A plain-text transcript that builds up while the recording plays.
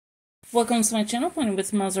Welcome to my channel, Playing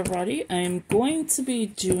with Maserati. I am going to be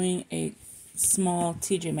doing a small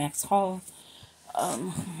TJ Maxx haul.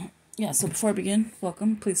 Yeah, so before I begin,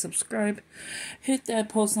 welcome. Please subscribe. Hit that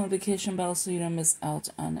post notification bell so you don't miss out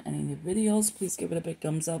on any new videos. Please give it a big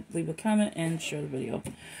thumbs up, leave a comment, and share the video.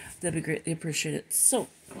 That'd be greatly appreciated. So,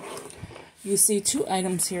 you see two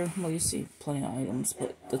items here. Well, you see plenty of items,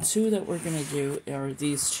 but the two that we're going to do are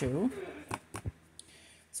these two.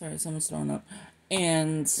 Sorry, someone's throwing up.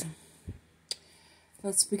 And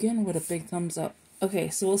let's begin with a big thumbs up. Okay,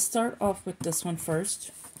 so we'll start off with this one first,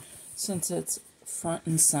 since it's front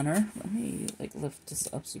and center. Let me lift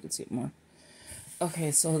this up so you can see it more. Okay,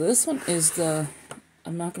 so this one is the,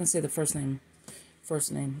 I'm not going to say the first name,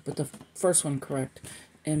 but the first one correct,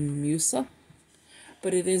 Musa,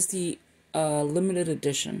 but it is the limited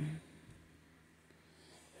edition.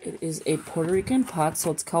 It is a Puerto Rican pot, so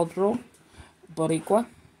it's Caldero Boricua.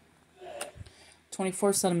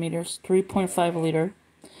 24 centimeters, 3.5 liter,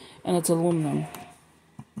 and it's aluminum.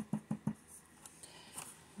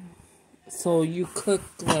 So you cook,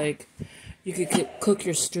 you could cook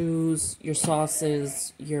your stews, your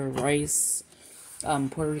sauces, your rice,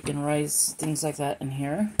 Puerto Rican rice, things like that in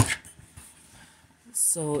here.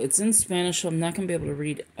 So it's in Spanish, so I'm not going to be able to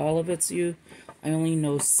read all of it to you. I only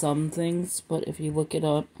know some things, but if you look it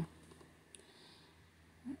up,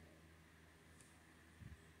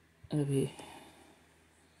 it'll be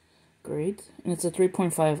great. And it's a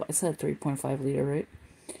 3.5, I said 3.5 liter, right?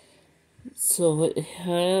 So it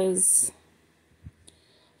has,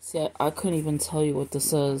 see, I couldn't even tell you what this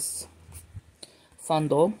says.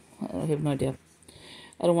 Fondo, I have no idea.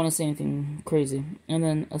 I don't want to say anything crazy. And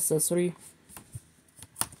then accessory.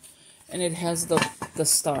 And it has the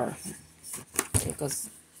star. Because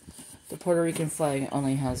the Puerto Rican flag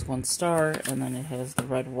only has one star, and then it has the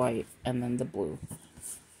red, white, and then the blue.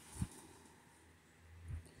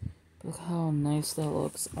 Look how nice that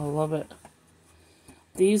looks. I love it.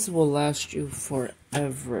 These will last you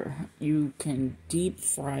forever. You can deep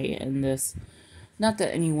fry in this. Not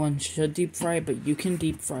that anyone should deep fry, but you can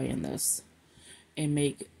deep fry in this. And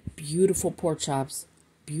make beautiful pork chops,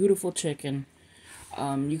 beautiful chicken.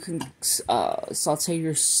 You can saute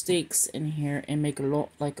your steaks in here and make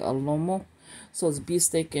like a lomo. So it's beef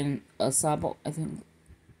steak and sabo. I don't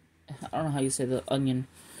know how you say the onion.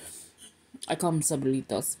 I call them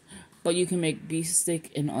sabritas. But you can make beef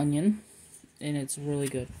steak and onion, and it's really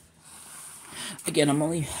good. Again, I'm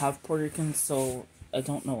only half Puerto Rican, so I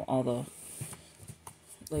don't know all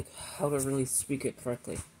the, how to really speak it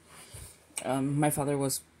correctly. My father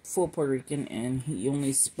was full Puerto Rican, and he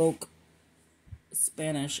only spoke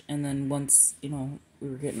Spanish, and then once, we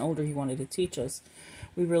were getting older, he wanted to teach us.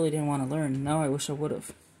 We really didn't want to learn. Now I wish I would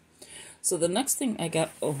have. So the next thing I got,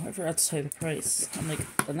 oh, I forgot to tell you the price.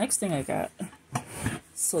 The next thing I got,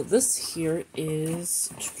 so this here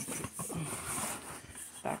is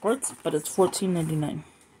backwards, but it's $14.99.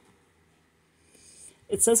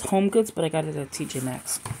 It says Home Goods, but I got it at TJ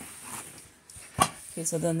Maxx. Okay,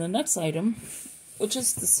 so then the next item, which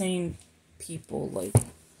is the same people,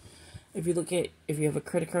 if you have a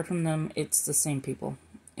credit card from them, it's the same people.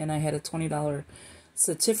 And I had a $20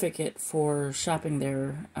 certificate for shopping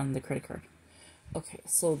there on the credit card. Okay,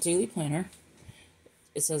 so daily planner.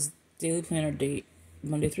 It says daily planner date,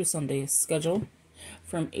 Monday through Sunday, schedule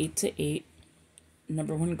from 8 to 8,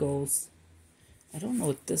 number 1 goals. I don't know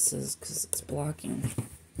what this is because it's blocking.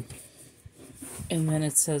 And then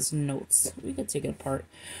it says notes. We could take it apart.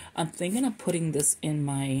 I'm thinking of putting this in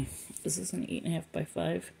my, is this an 8.5 by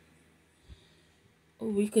 5? Oh,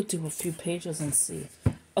 we could do a few pages and see.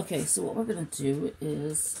 Okay, so what we're going to do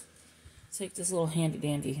is take this little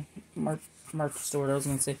handy-dandy Martha Stewart, I was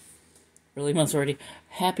going to say, really much already,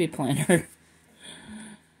 Happy Planner,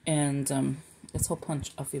 and let's hole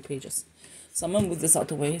punch a few pages. So I'm going to move this out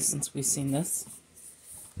the way since we've seen this,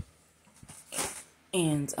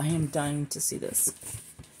 and I am dying to see this.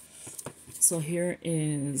 So here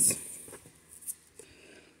is,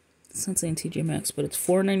 it's not saying TJ Maxx, but it's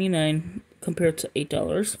 $4.99 compared to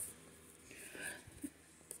 $8.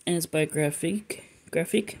 And it's by Graphic.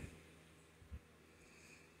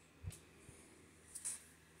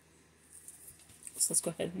 So let's go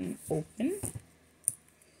ahead and open.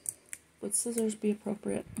 Would scissors be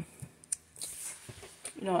appropriate?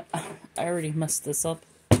 You know what? I already messed this up.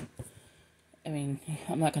 I mean,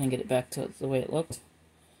 I'm not going to get it back to the way it looked.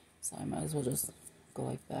 So I might as well just go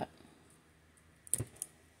like that.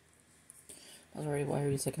 I was already, why are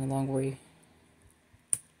you taking a long way?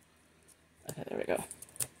 Okay, there we go.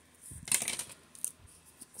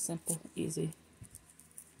 Simple, easy.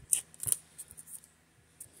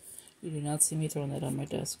 You do not see me throwing that on my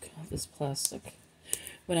desk. This plastic.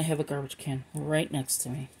 when I have a garbage can right next to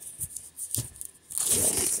me.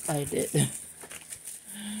 Yes, I did.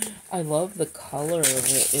 I love the color of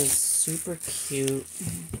it. It's super cute.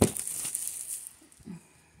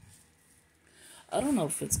 I don't know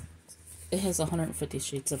if it has 150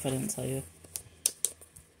 sheets if I didn't tell you.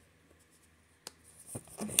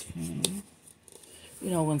 Okay. You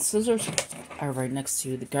know, when scissors are right next to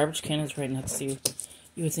you, the garbage can is right next to you,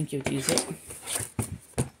 you would think you'd use it.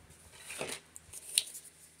 It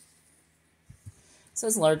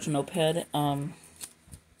says large notepad.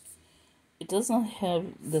 It does not have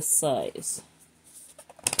this size.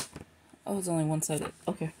 Oh, it's only one-sided.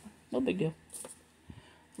 Okay, no big deal.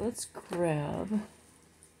 Let's grab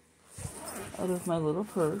out of my little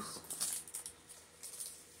purse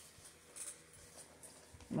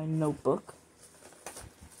my notebook,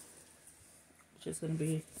 which is going to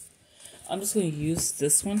be, I'm just going to use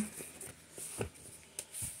this one.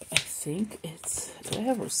 I think it's, do I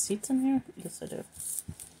have receipts in here? Yes, I do. I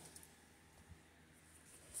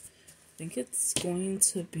think it's going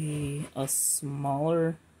to be a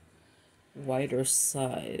smaller, wider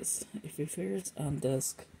size. If you figure it's on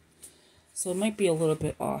disc. So it might be a little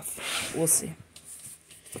bit off. We'll see.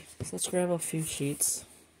 So let's grab a few sheets.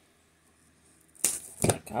 Oh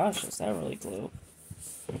my gosh, is that really glue?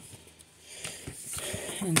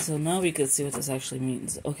 And so now we can see what this actually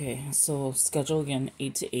means. Okay, so schedule again,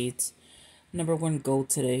 8 to 8. Number 1 goal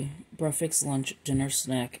today. Breakfast, lunch, dinner,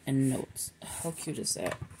 snack, and notes. How cute is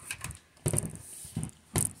that?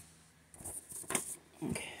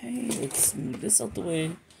 Okay, let's move this out the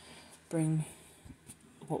way. Bring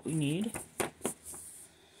what we need.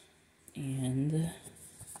 And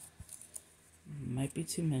might be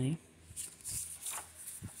too many.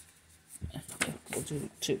 Yeah, we'll do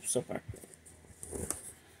 2 so far.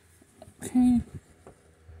 Okay.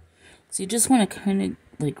 So you just want to kind of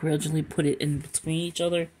like gradually put it in between each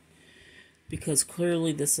other, because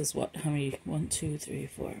clearly this is what, how many? 1, 2, 3,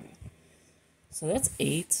 4. So that's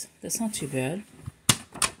 8. That's not too bad.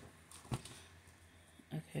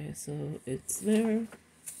 Okay, so it's there.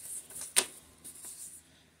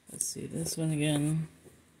 Let's see this one again.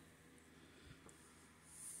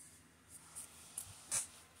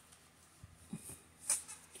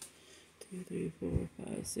 Two, 3, 4,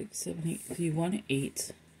 5, 6, 7, 8. If you want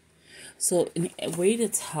 8. So a way to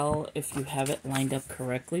tell if you have it lined up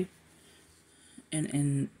correctly and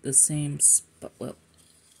in the same spot. Well,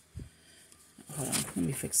 hold on. Let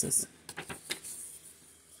me fix this.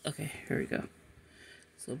 Okay, here we go.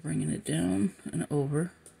 So bringing it down and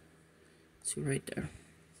over to right there.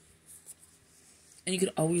 And you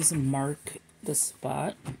could always mark the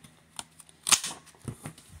spot.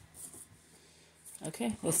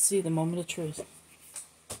 Okay, let's see the moment of truth.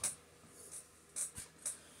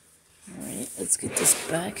 Alright, let's get this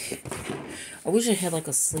back. I wish I had like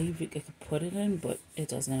a sleeve you could put it in, but it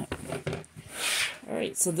does not.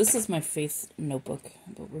 Alright, so this is my faith notebook.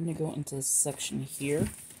 But we're going to go into this section here,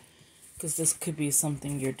 because this could be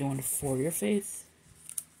something you're doing for your faith.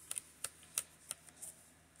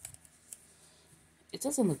 It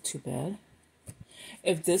doesn't look too bad.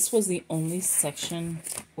 If this was the only section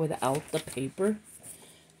without the paper,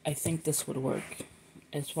 I think this would work.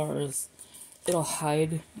 As far as it'll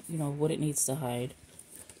hide, you know, what it needs to hide.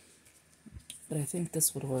 But I think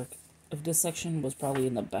this would work. If this section was probably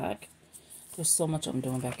in the back, there's so much I'm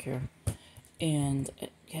doing back here. And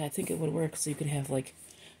yeah, I think it would work. So you could have like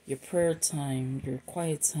your prayer time, your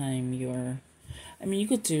quiet time, your, I mean, you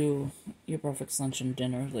could do your breakfast, lunch, and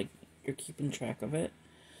dinner, like you're keeping track of it.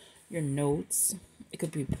 Your notes, it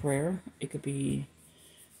could be prayer, it could be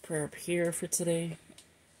prayer up here for today.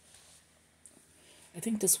 I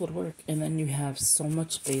think this would work, and then you have so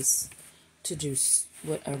much space to do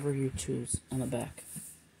whatever you choose on the back.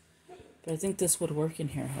 But I think this would work in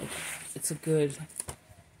here. Like, it's a good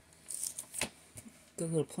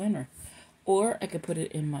little planner. Or I could put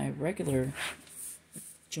it in my regular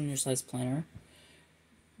junior size planner.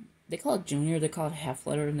 They call it junior, they call it half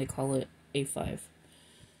letter, and they call it A5.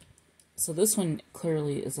 So this one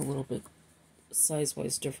clearly is a little bit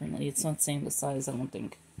size-wise differently. It's not saying the size, I don't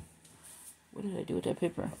think. What did I do with that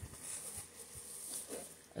paper?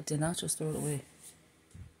 I did not just throw it away.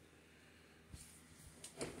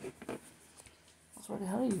 Sorry,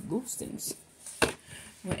 how do you lose things?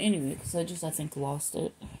 Well, anyway, because I think, lost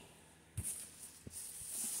it.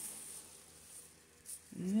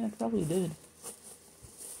 Yeah, I probably did.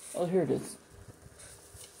 Oh, here it is.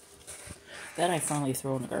 That I finally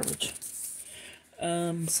throw in the garbage.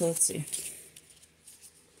 So let's see.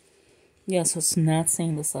 Yeah, so it's not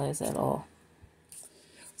saying the size at all.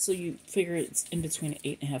 So you figure it's in between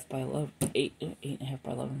 8.5 by 11. 8.5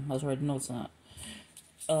 by 11. I was right. No, it's not.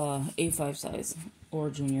 A5 size or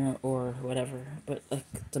junior or whatever, but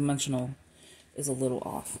like dimensional is a little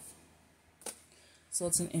off. So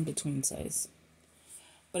it's an in-between size.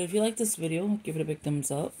 But if you like this video, give it a big thumbs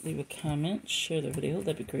up, leave a comment, share the video,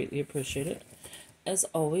 that'd be greatly appreciated. As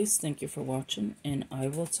always, thank you for watching, and I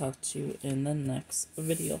will talk to you in the next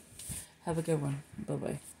video. Have a good one.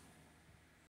 Bye-bye.